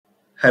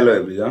Hello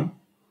everyone.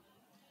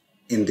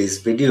 In this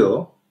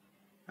video,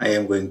 I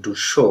am going to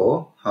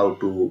show how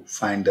to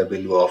find the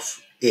value of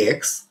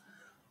x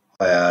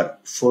where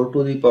 4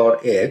 to the power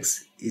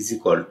x is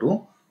equal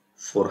to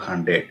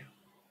 400,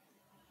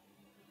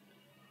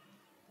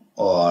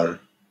 or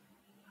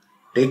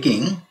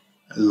taking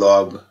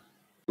log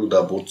to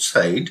the both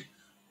side,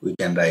 we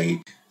can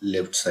write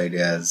left side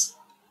as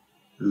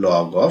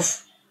log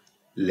of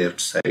left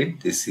side.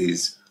 This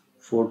is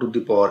 4 to the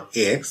power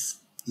x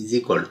is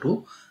equal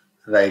to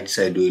right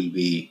side will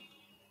be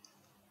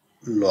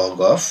log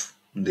of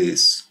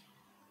this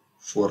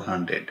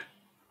 400,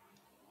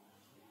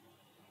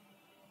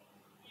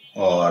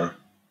 or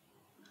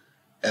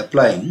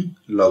applying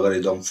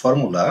logarithm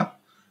formula,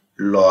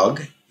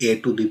 log a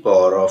to the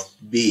power of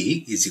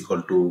b is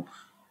equal to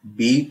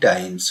b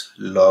times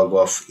log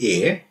of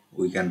a.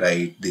 We can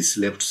write this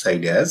left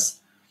side as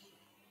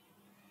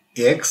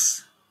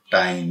x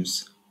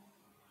times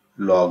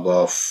log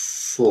of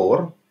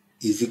 4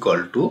 is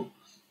equal to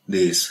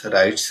this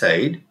right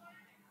side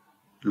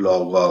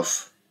log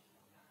of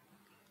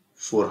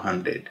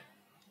 400,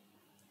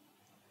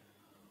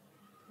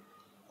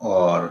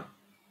 or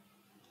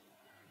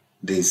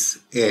this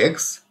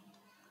x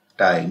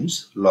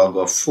times log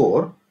of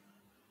 4,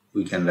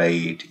 we can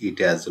write it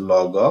as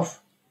log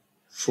of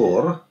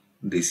 4,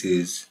 this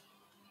is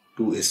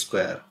 2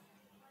 square,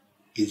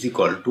 is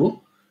equal to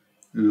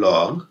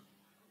log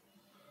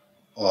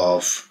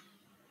of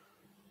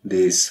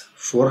this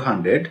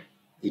 400.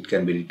 It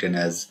can be written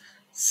as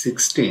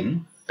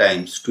 16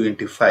 times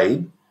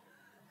 25,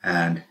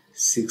 and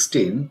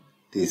 16,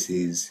 this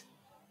is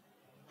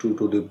 2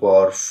 to the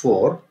power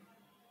 4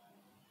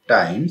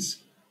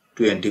 times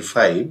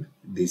 25,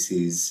 this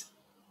is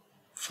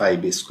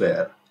 5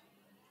 square,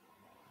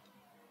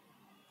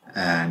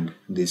 and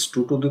this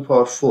 2 to the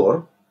power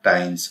 4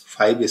 times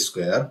 5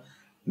 square,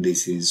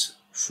 this is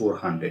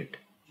 400,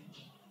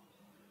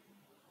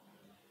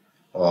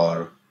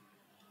 or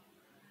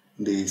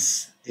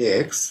this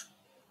x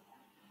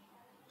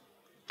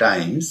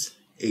times,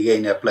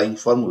 again applying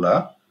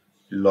formula,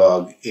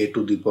 log a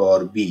to the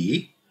power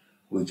b,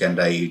 we can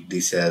write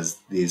this as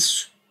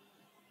this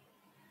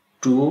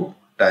 2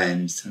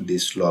 times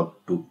this log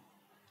 2,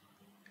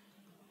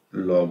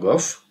 log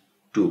of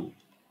 2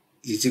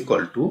 is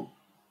equal to,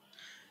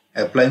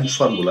 applying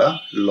formula,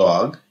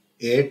 log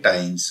a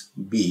times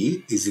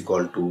b is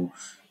equal to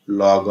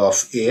log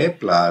of a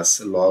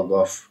plus log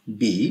of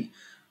b.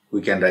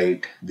 We can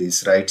write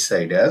this right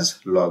side as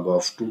log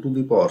of 2 to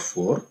the power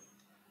 4.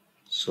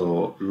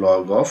 So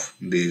log of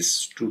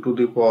this 2 to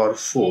the power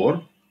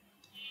 4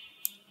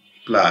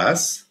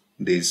 plus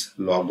this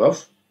log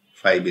of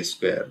 5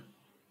 square.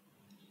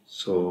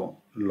 So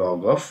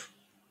log of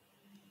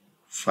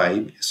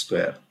 5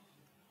 square,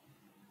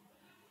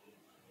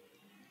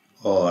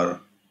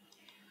 or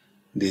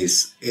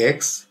this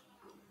x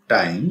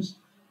times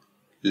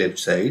left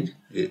side,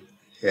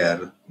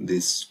 here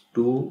this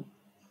 2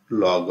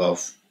 log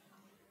of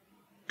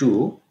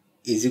 2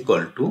 is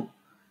equal to,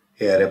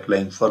 here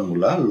applying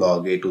formula,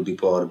 log a to the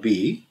power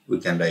b, we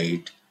can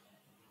write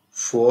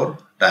 4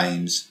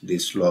 times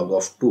this log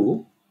of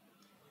 2,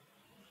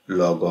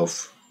 log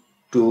of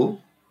 2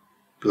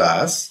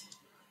 plus,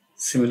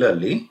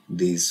 similarly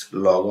this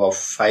log of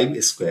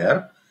 5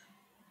 square,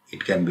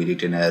 it can be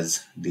written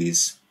as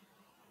this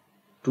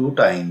 2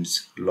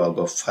 times log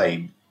of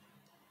 5,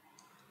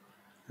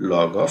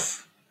 log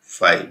of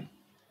 5,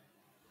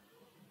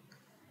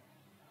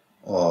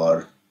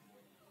 or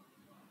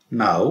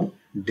now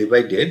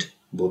divided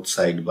both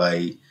side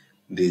by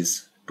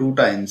this 2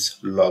 times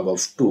log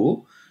of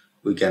 2,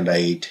 we can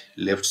write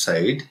left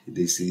side,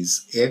 this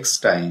is x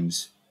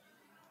times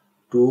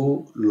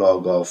 2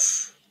 log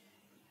of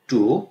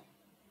 2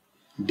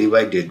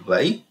 divided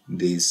by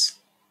this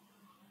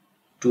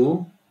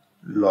 2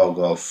 log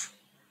of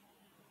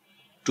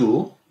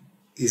 2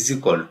 is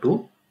equal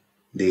to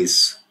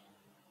this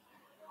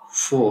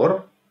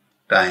 4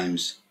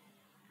 times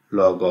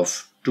log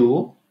of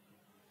 2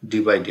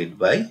 divided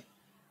by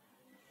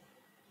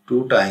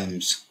 2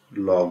 times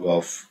log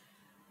of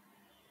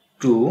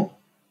 2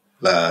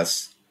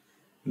 plus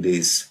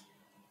this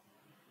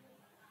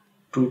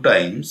 2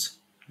 times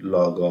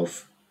log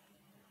of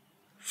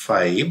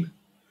 5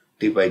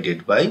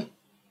 divided by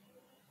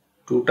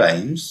 2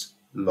 times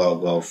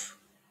log of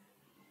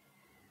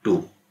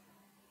 2.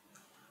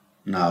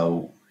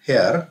 Now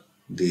here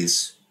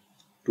this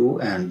 2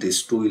 and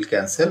this 2 will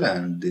cancel,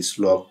 and this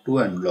log 2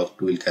 and log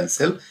 2 will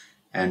cancel,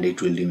 and it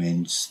will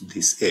remain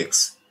this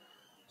x.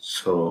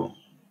 So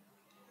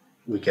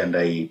we can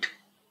write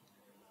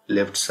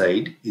left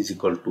side is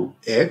equal to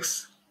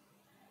x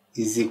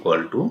is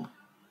equal to,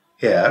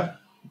 here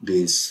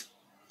this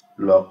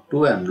log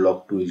 2 and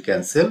log 2 will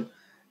cancel,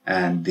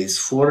 and this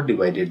 4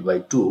 divided by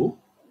 2,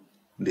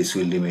 this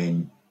will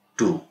remain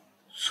 2.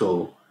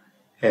 So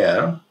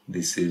here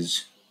this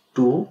is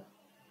 2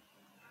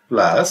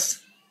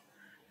 plus,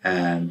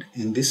 and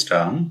in this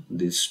term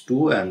this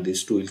 2 and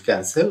this 2 will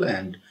cancel,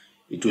 and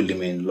it will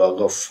remain log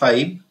of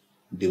 5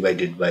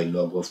 divided by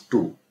log of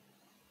 2.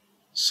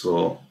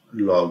 So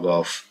log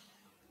of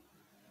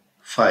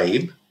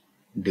 5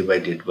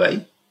 divided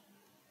by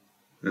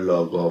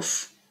log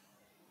of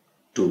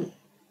 2.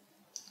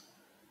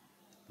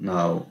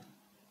 Now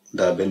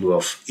the value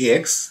of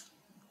x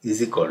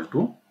is equal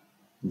to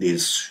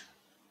this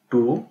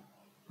 2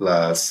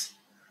 plus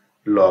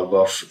log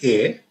of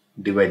a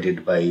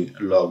divided by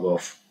log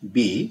of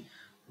b.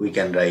 We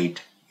can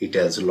write it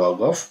as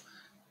log of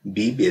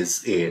b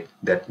base a.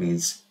 That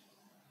means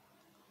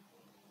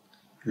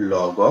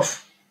log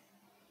of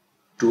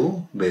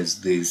 2 base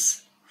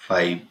this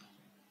 5.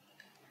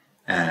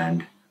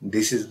 And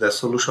this is the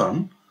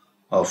solution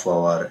of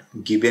our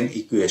given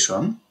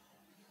equation.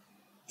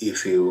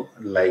 If you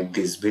like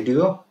this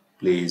video,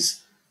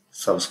 please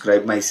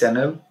subscribe my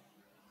channel.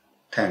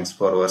 Thanks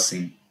for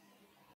watching.